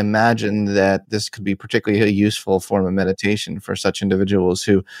 And I imagine that this could be particularly a useful form of meditation for such individuals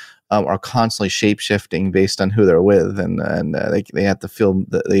who are constantly shape-shifting based on who they're with. And they have to feel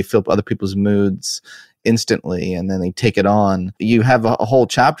other people's moods instantly, and then they take it on. You have a whole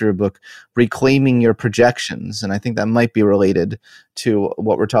chapter book, Reclaiming Your Projections. And I think that might be related to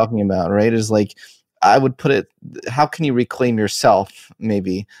what we're talking about, right? Is like, I would put it, how can you reclaim yourself,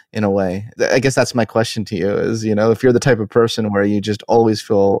 maybe, in a way? I guess that's my question to you is, if you're the type of person where you just always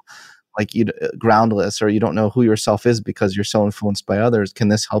feel like you groundless or you don't know who yourself is because you're so influenced by others, can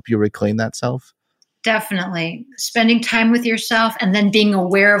this help you reclaim that self? Definitely. Spending time with yourself and then being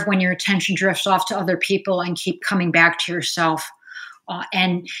aware of when your attention drifts off to other people and keep coming back to yourself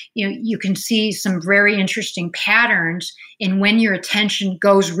And you can see some very interesting patterns in when your attention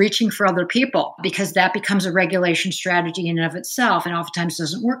goes reaching for other people, because that becomes a regulation strategy in and of itself, and oftentimes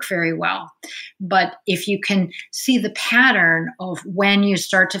doesn't work very well. But if you can see the pattern of when you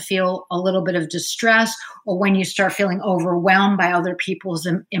start to feel a little bit of distress, or when you start feeling overwhelmed by other people's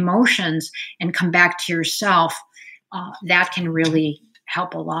emotions, and come back to yourself, that can really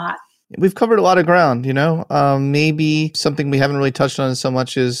help a lot. We've covered a lot of ground, maybe something we haven't really touched on so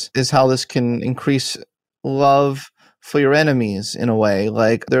much is how this can increase love for your enemies in a way.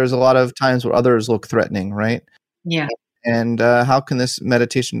 Like there's a lot of times where others look threatening, right? Yeah. And how can this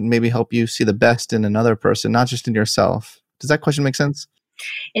meditation maybe help you see the best in another person, not just in yourself? Does that question make sense?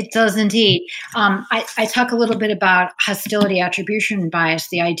 It does indeed. I talk a little bit about hostility attribution bias,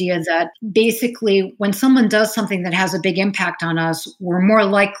 the idea that basically when someone does something that has a big impact on us, we're more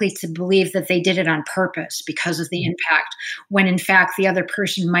likely to believe that they did it on purpose because of the impact, when in fact the other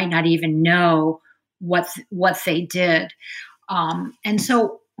person might not even know what they did. And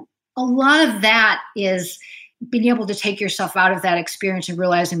so a lot of that is being able to take yourself out of that experience and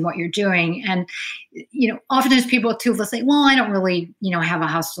realizing what you're doing. And, oftentimes people too will say, well, I don't really, have a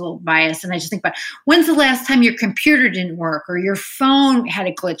hostile bias. And I just think about, when's the last time your computer didn't work or your phone had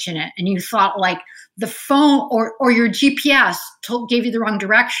a glitch in it and you thought like the phone or your GPS gave you the wrong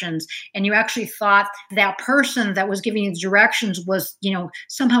directions, and you actually thought that person that was giving you the directions was,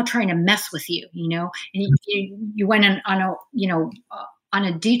 somehow trying to mess with you, and you went on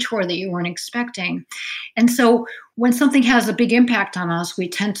a detour that you weren't expecting. And so when something has a big impact on us, we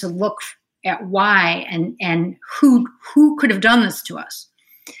tend to look at why and who could have done this to us.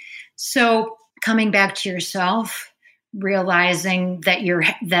 So coming back to yourself, realizing that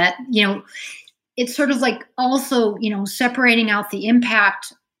it's sort of like also, separating out the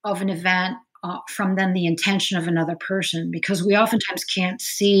impact of an event from then the intention of another person, because we oftentimes can't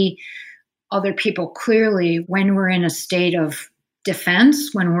see other people clearly when we're in a state of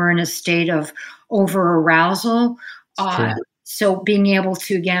defense, when we're in a state of over arousal. So being able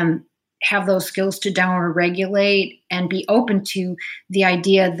to, again, have those skills to downward regulate and be open to the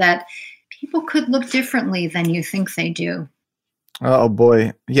idea that people could look differently than you think they do. Oh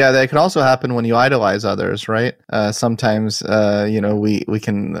boy. Yeah, that can also happen when you idolize others, right? Sometimes, we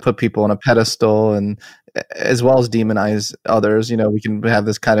can put people on a pedestal, and as well as demonize others, we can have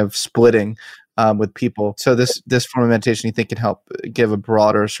this kind of splitting with people. So this form of meditation, you think, can help give a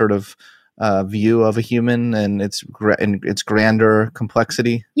broader sort of view of a human and its grander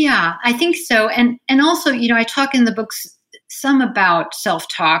complexity? Yeah, I think so. And also, I talk in the books some about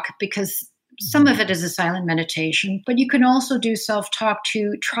self-talk, because some of it is a silent meditation, but you can also do self-talk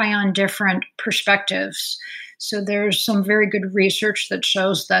to try on different perspectives. So there's some very good research that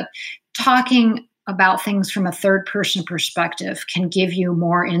shows that talking about things from a third person perspective can give you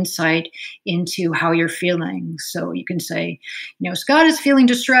more insight into how you're feeling. So you can say, Scott is feeling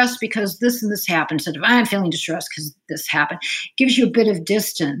distressed because this and this happened, instead of I'm feeling distressed because this happened. It gives you a bit of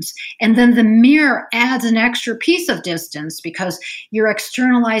distance. And then the mirror adds an extra piece of distance, because you're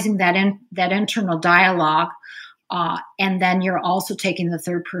externalizing that internal dialogue. And then you're also taking the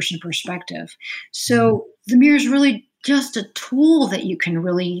third person perspective. So the mirror is really just a tool that you can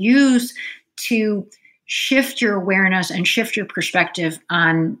really use to shift your awareness and shift your perspective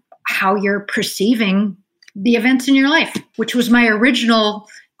on how you're perceiving the events in your life, which was my original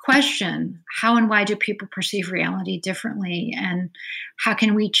question. How and why do people perceive reality differently? And how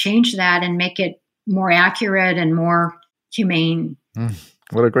can we change that and make it more accurate and more humane?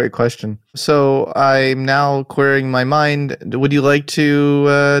 What a great question. So I'm now querying my mind. Would you like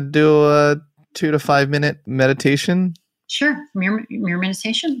to do a 2 to 5 minute meditation? Sure. Mirror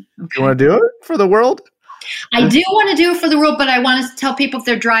meditation. Okay. You want to do it for the world? I do want to do it for the world, but I want to tell people if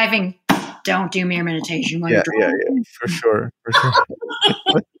they're driving, don't do mirror meditation when you're driving. Yeah, for sure.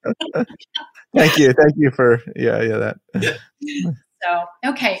 Thank you for that. So,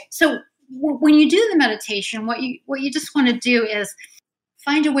 okay. So when you do the meditation, what you just want to do is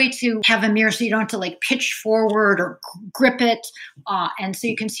find a way to have a mirror so you don't have to like pitch forward or grip it, and so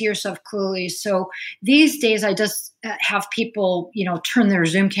you can see yourself clearly. So these days I just have people, turn their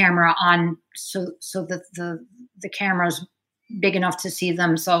Zoom camera on so that the camera's big enough to see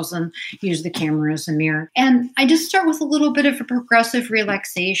themselves and use the camera as a mirror. And I just start with a little bit of a progressive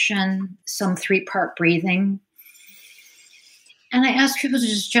relaxation, some 3-part breathing. And I ask people to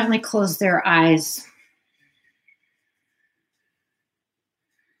just gently close their eyes.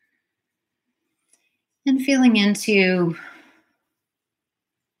 And feeling into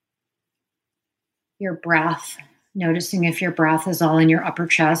your breath, noticing if your breath is all in your upper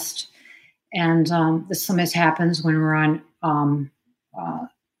chest. And this sometimes happens when we're on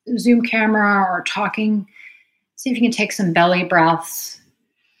Zoom camera or talking, see if you can take some belly breaths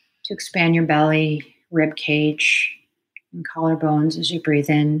to expand your belly, rib cage, and collarbones as you breathe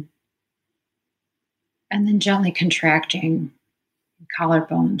in. And then gently contracting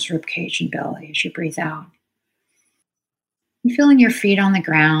collarbones, rib cage, and belly as you breathe out. And feeling your feet on the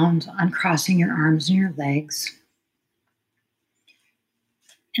ground, uncrossing your arms and your legs.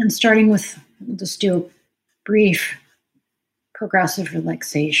 And starting with, we'll just do a brief progressive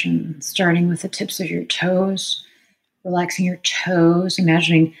relaxation, starting with the tips of your toes, relaxing your toes,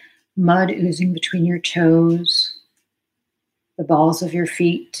 imagining mud oozing between your toes, the balls of your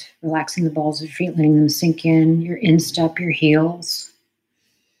feet, relaxing the balls of your feet, letting them sink in, your instep, your heels,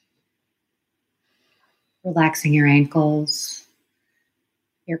 relaxing your ankles,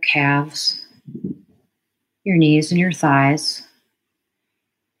 your calves, your knees and your thighs,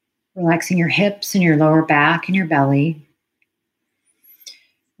 relaxing your hips and your lower back and your belly,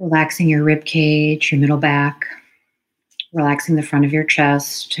 relaxing your rib cage, your middle back, relaxing the front of your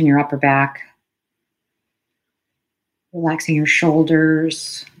chest and your upper back, relaxing your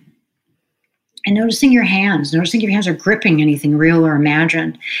shoulders, and noticing your hands, noticing if your hands are gripping anything real or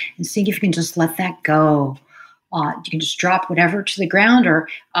imagined, and seeing if you can just let that go. You can just drop whatever to the ground, or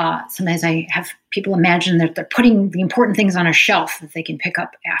sometimes I have people imagine that they're putting the important things on a shelf that they can pick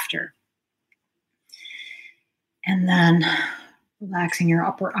up after. And then relaxing your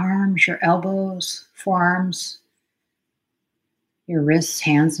upper arms, your elbows, forearms, your wrists,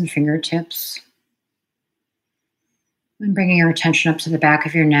 hands, and fingertips. And bringing your attention up to the back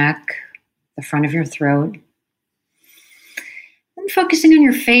of your neck, the front of your throat. And focusing on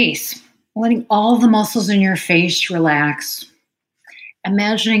your face, letting all the muscles in your face relax.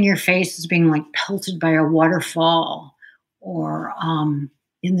 Imagining your face as being like pelted by a waterfall or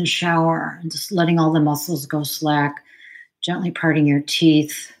in the shower, and just letting all the muscles go slack, gently parting your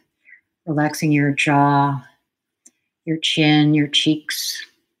teeth, relaxing your jaw, your chin, your cheeks,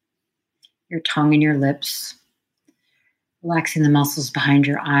 your tongue and your lips, relaxing the muscles behind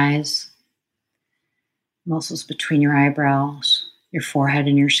your eyes, muscles between your eyebrows, your forehead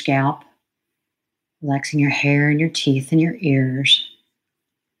and your scalp, relaxing your hair and your teeth and your ears,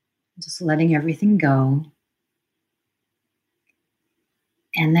 just letting everything go.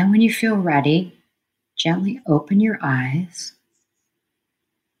 And then when you feel ready, gently open your eyes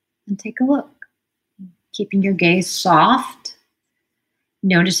and take a look, keeping your gaze soft,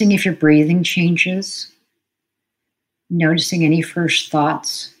 noticing if your breathing changes, noticing any first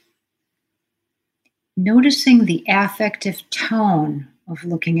thoughts, noticing the affective tone of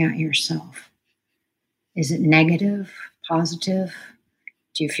looking at yourself. Is it negative, positive?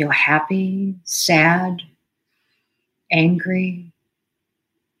 Do you feel happy, sad, angry?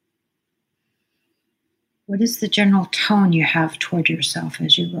 What is the general tone you have toward yourself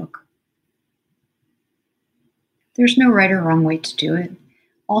as you look? There's no right or wrong way to do it.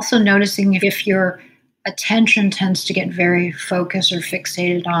 Also noticing if your attention tends to get very focused or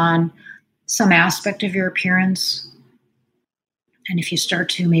fixated on some aspect of your appearance, and if you start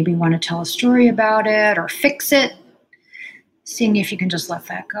to maybe want to tell a story about it or fix it, seeing if you can just let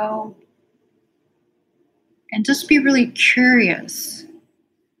that go. And just be really curious.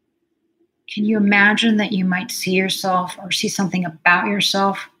 Can you imagine that you might see yourself or see something about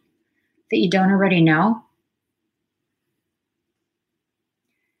yourself that you don't already know?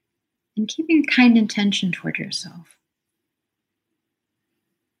 And keeping a kind intention toward yourself.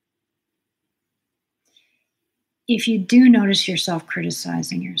 If you do notice yourself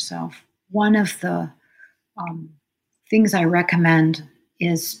criticizing yourself, one of the things I recommend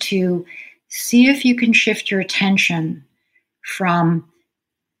is to see if you can shift your attention from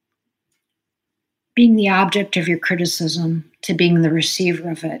being the object of your criticism to being the receiver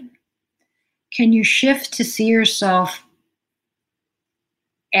of it. Can you shift to see yourself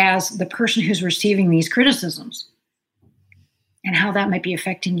as the person who's receiving these criticisms and how that might be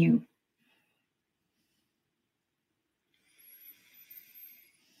affecting you?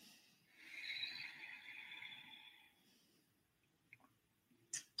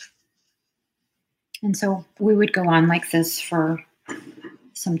 And so we would go on like this for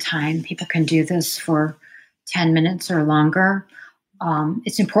some time. People can do this for 10 minutes or longer.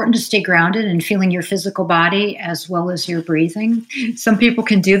 It's important to stay grounded and feeling your physical body as well as your breathing. Some people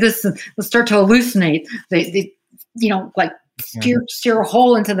can do this and they'll start to hallucinate. They like steer a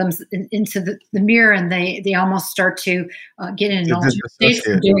hole into them, into the mirror, and they almost start to get in an altered state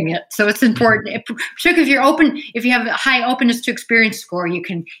from doing it. So it's important, particularly if you're open, if you have a high openness to experience score, you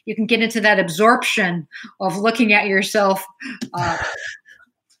can get into that absorption of looking at yourself.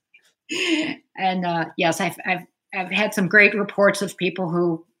 And yes, I've I've had some great reports of people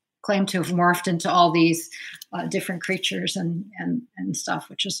who claim to have morphed into all these different creatures and stuff,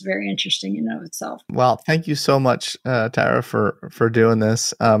 which is very interesting in and of itself. Well, thank you so much, Tara, for doing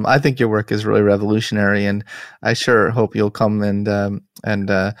this. I think your work is really revolutionary, and I sure hope you'll come and do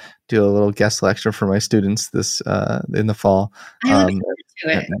a little guest lecture for my students this in the fall. I look forward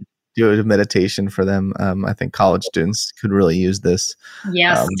to it. Do a meditation for them. I think college students could really use this.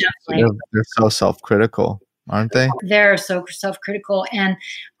 Yes, definitely. They're so self-critical, aren't they? They're so self-critical, and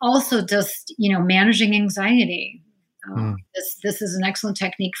also just managing anxiety. This is an excellent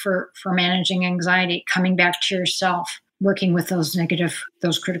technique for managing anxiety, coming back to yourself, working with those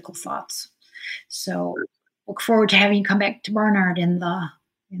critical thoughts. So look forward to having you come back to Barnard in the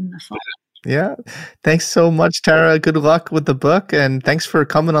fall. Yeah. Thanks so much, Tara. Good luck with the book, and thanks for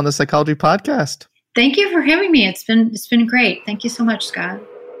coming on the Psychology Podcast. Thank you for having me. It's been great. Thank you so much, Scott.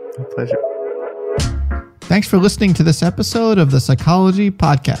 My pleasure. Thanks for listening to this episode of the Psychology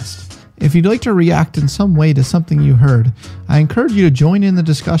Podcast. If you'd like to react in some way to something you heard, I encourage you to join in the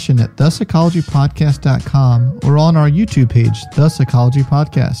discussion at thepsychologypodcast.com or on our YouTube page, The Psychology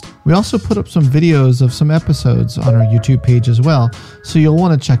Podcast. We also put up some videos of some episodes on our YouTube page as well, so you'll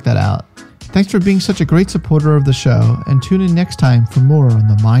want to check that out. Thanks for being such a great supporter of the show, and tune in next time for more on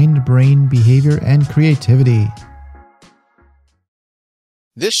the mind, brain, behavior, and creativity.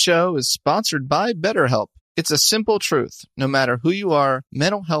 This show is sponsored by BetterHelp. It's a simple truth. No matter who you are,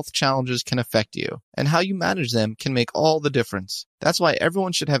 mental health challenges can affect you, and how you manage them can make all the difference. That's why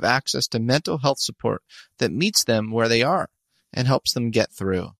everyone should have access to mental health support that meets them where they are and helps them get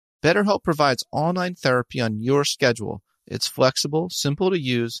through. BetterHelp provides online therapy on your schedule. It's flexible, simple to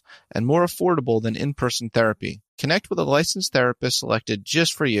use, and more affordable than in-person therapy. Connect with a licensed therapist selected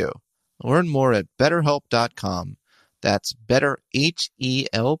just for you. Learn more at BetterHelp.com. That's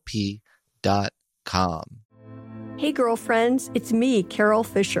BetterHelp.com. Hey girlfriends, it's me, Carol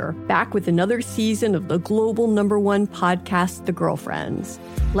Fisher, back with another season of the global #1 podcast, The Girlfriends.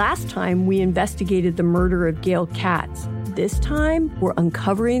 Last time, we investigated the murder of Gail Katz. This time, we're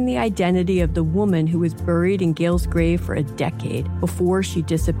uncovering the identity of the woman who was buried in Gail's grave for a decade before she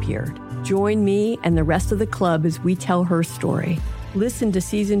disappeared. Join me and the rest of the club as we tell her story. Listen to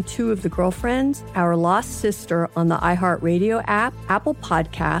Season 2 of The Girlfriends, Our Lost Sister on the iHeartRadio app, Apple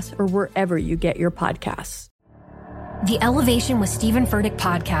Podcasts, or wherever you get your podcasts. The Elevation with Stephen Furtick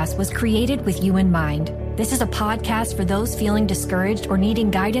podcast was created with you in mind. This is a podcast for those feeling discouraged or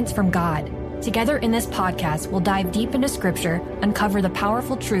needing guidance from God. Together in this podcast, we'll dive deep into Scripture, uncover the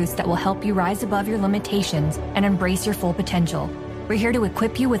powerful truths that will help you rise above your limitations and embrace your full potential. We're here to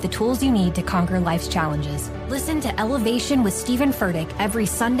equip you with the tools you need to conquer life's challenges. Listen to Elevation with Stephen Furtick every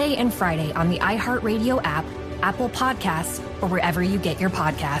Sunday and Friday on the iHeartRadio app, Apple Podcasts, or wherever you get your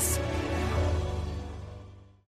podcasts.